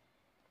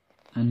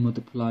 and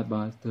multiplied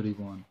by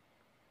 31.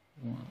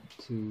 1,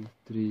 2,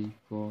 3,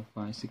 4,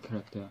 5, 6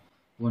 characters.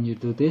 When you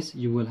do this,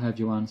 you will have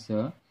your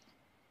answer,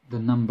 the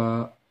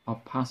number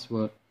of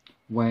password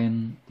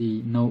when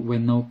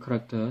no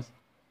characters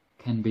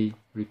can be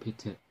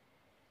repeated.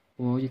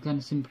 Or you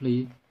can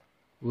simply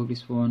work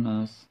this one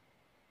as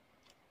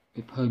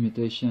a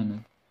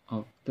permutation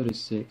of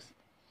 36.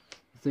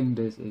 I think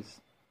this is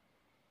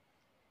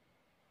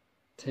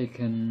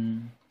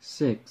taken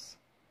 6.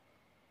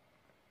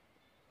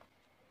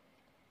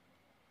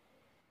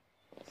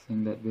 I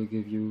think that will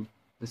give you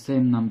the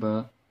same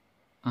number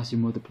as you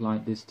multiply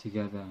this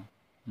together,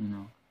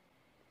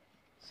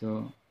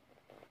 So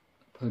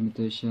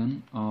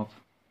permutation of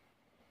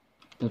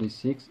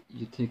 36,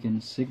 you take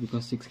in 6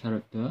 because 6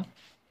 character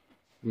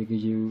will give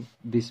you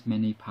this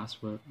many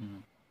password.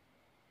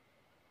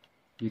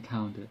 You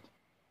count it.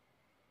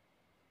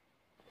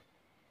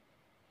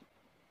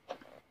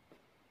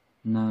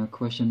 Now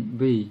question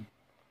B,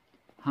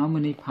 how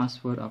many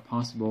passwords are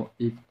possible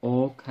if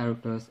all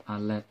characters are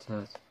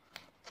letters?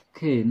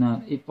 Okay,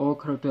 now if all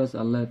characters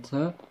are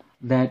letters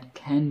that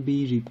can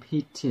be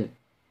repeated.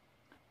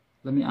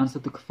 Let me answer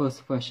the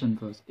first question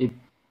first. If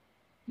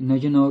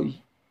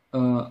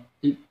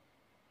if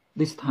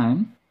this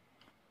time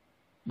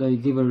they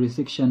give a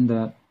restriction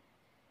that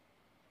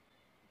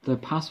the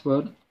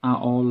password are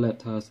all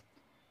letters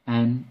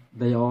and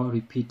they are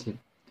repeated.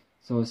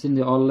 So since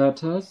they're all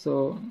letters,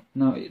 so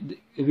now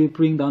if we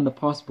bring down the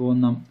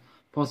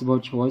possible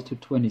choice to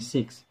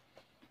 26.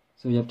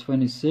 So you have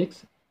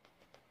 26,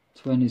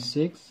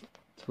 26,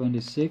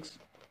 26,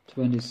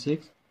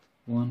 26,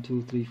 1,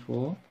 2, 3,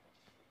 4,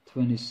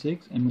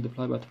 26, and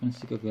multiply by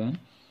 26 again.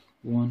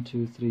 1,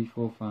 2, 3,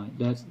 4, 5.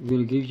 That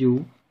will give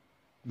you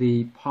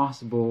the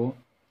possible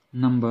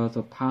numbers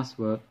of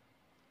password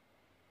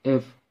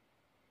if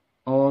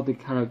all the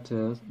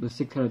characters, the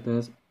 6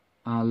 characters,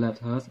 are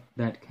letters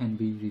that can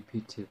be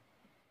repeated.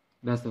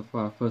 That's the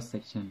first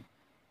section.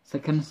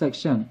 Second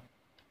section,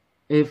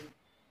 if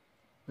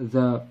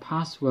the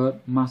password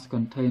must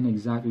contain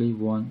exactly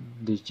 1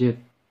 digit.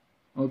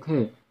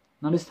 Okay,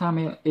 now this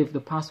time if the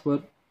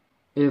password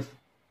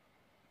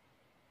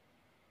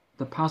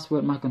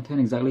must contain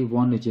exactly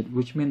 1 digit,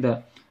 which means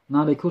that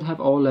now they could have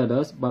all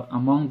letters, but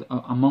among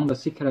the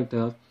 6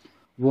 characters,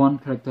 1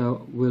 character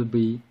will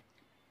be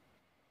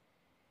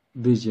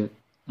digit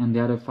and the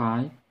other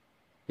 5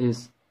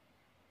 is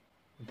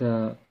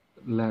the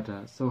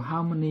letter. So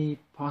how many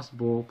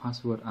possible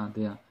passwords are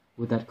there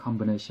with that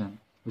combination?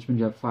 Which means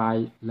you have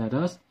 5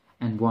 letters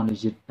and 1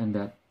 digit in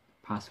that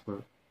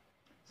password.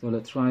 So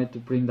let's try to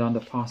bring down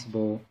the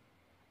possible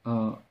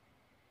the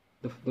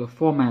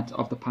format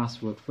of the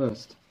password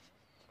first.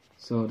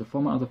 So the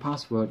format of the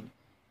password,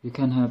 you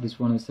can have this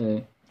one. Let's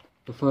say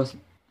the first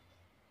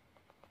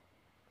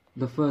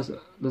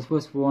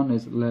one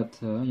is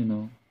letter.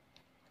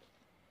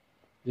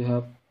 You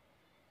have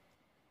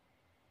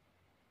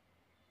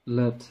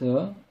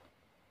letter.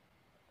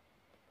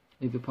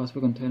 If the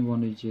password contains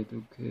 1 digit,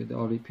 okay, they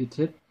are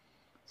repeated.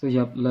 So you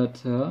have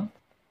letter,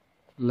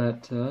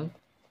 letter,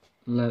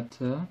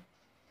 letter,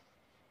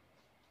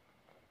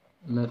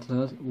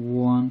 letters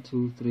 1,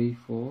 2, 3,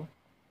 4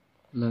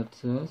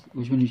 letters,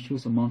 which means you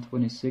choose among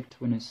 26,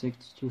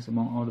 26, choose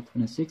among all the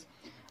 26,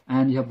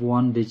 and you have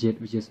 1 digit,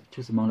 which is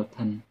choose among the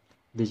 10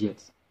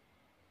 digits.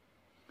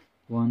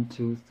 1,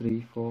 2,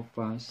 3, 4,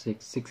 5,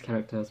 6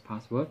 characters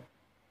password,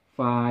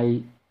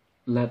 5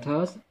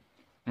 letters,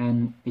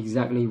 and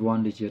exactly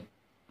 1 digit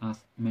as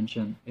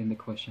mentioned in the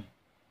question.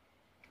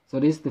 So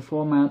this is the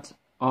format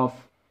of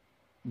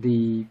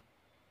the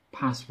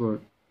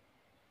password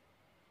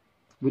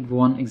with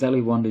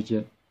exactly one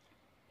digit,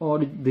 or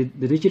the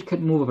digit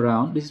could move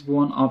around. This is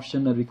one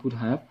option that we could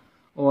have,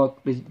 or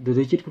the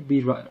digit could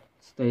be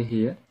stay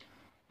here,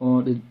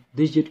 or the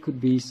digit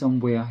could be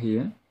somewhere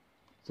here.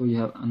 So you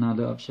have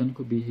another option,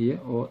 could be here,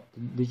 or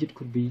the digit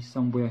could be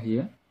somewhere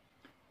here,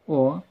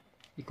 or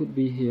it could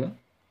be here,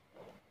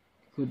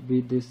 it could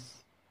be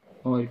this,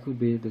 or it could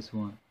be this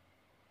one.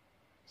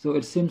 So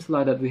it seems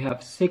like that we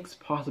have 6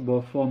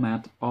 possible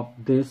formats of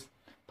this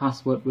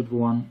password with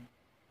 1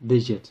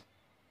 digit.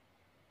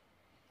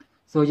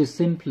 So you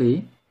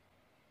simply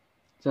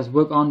just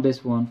work on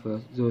this one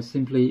first. So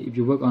simply, if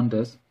you work on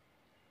this,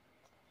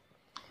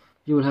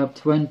 you will have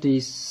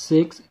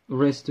 26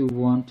 raised to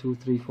 1, 2,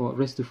 3, 4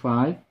 raised to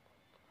 5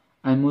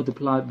 and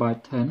multiplied by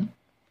 10.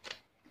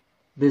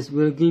 This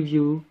will give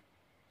you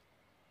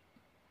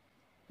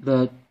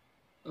the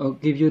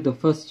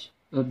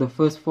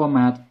first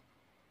format.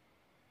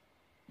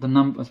 The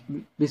number.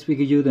 This will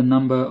give you the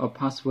number of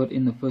password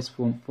in the first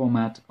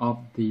format of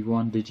the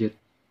 1 digit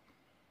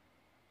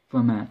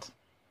format.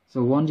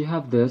 So once you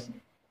have this,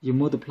 you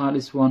multiply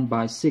this one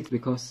by 6,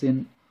 because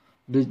since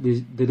the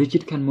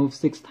digit can move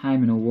 6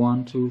 times,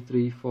 1, 2,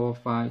 3, 4,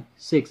 5,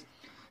 6.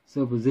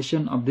 So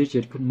position of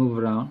digit could move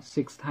around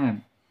 6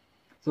 times.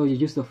 So you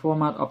use the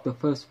format of the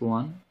first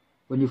one.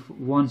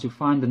 Once you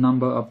find the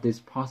number of this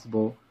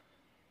possible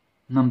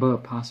number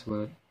of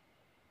password,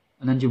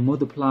 and then you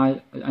multiply,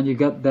 and you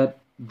get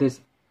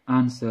this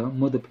answer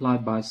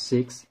multiplied by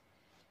 6,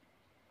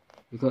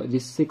 because it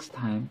is 6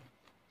 times,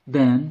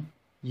 then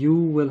you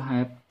will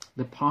have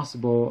the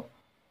possible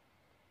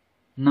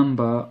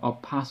number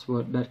of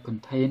password that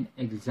contain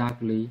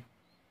exactly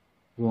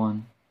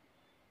 1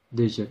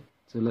 digit.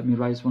 So let me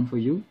write this one for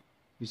you.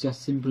 You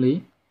just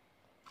simply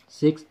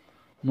 6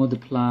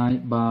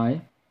 multiplied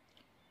by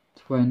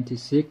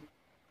 26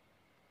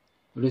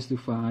 raised to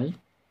 5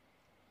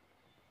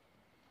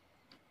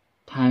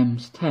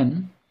 times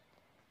 10,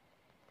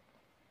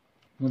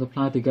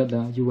 multiply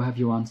together, you will have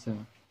your answer,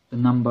 the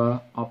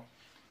number of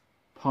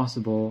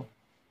possible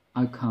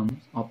outcomes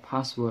of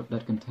password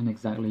that contain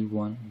exactly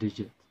 1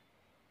 digit.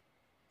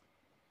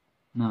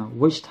 Now,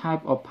 which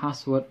type of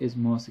password is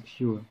more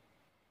secure?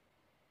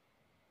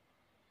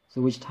 So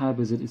which type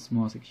is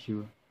more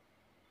secure?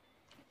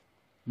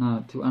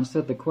 Now, to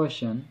answer the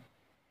question,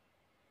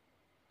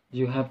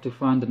 you have to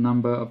find the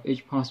number of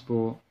each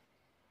possible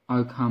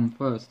outcome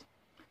first.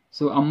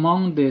 So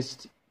among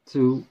these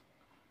 2,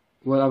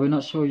 well, I will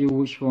not show you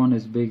which one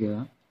is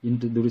bigger. You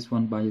need to do this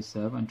one by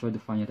yourself and try to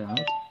find it out.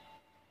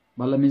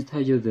 But let me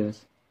tell you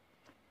this: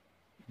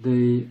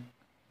 the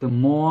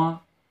more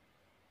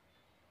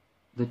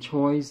the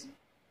choice,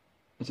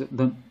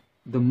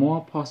 the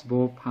more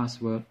possible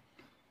password,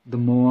 the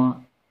more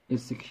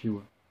it's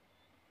secure.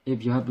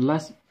 If you have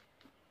less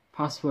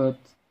password,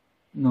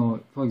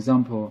 for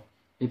example,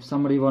 if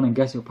somebody want to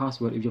guess your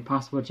password, if your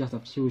password just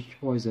have 2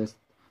 choices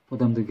for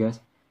them to guess,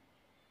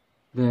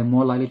 they're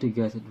more likely to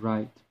guess it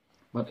right.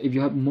 But if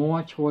you have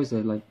more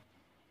choices, like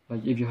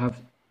if you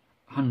have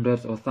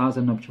hundreds or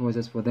thousands of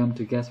choices for them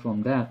to guess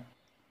from that,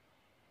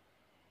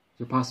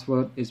 your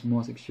password is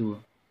more secure.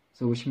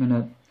 So which means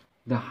that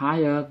the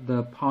higher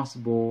the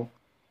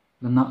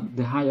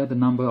higher the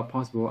number of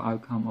possible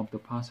outcome of the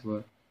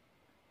password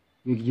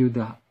will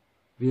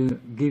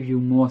give you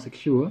more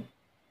secure.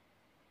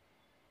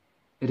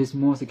 It is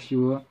more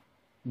secure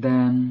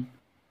than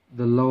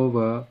the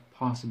lower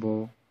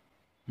possible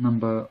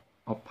number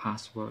of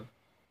password.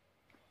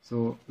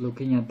 So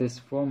looking at this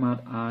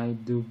format, I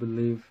do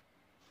believe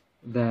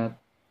that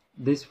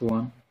this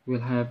one will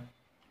have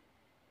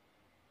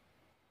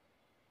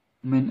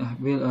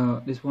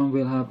this one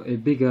will have a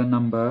bigger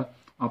number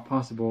of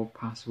possible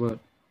password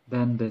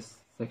than this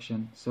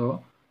section.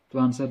 So to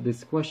answer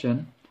this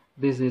question,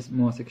 this is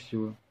more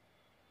secure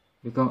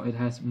because it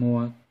has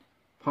more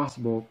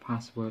possible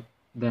password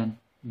than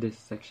this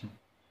section.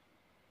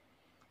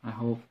 I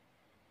hope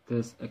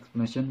this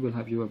explanation will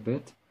help you a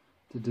bit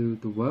to do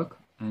the work,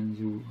 and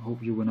you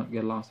hope you will not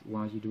get lost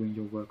while you're doing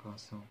your work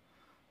also,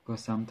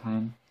 because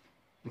sometimes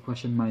the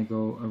question might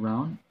go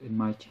around. It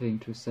might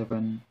change to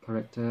 7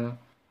 characters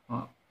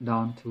or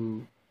down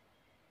to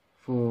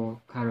 4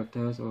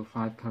 characters or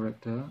 5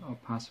 characters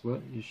of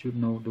password. You should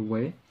know the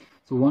way.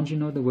 So once you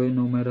know the way,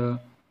 no matter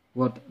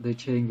what they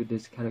change with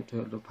this character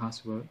or the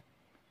password,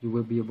 you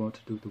will be able to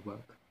do the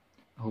work.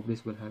 I hope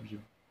this will help you.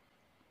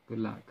 Good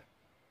luck.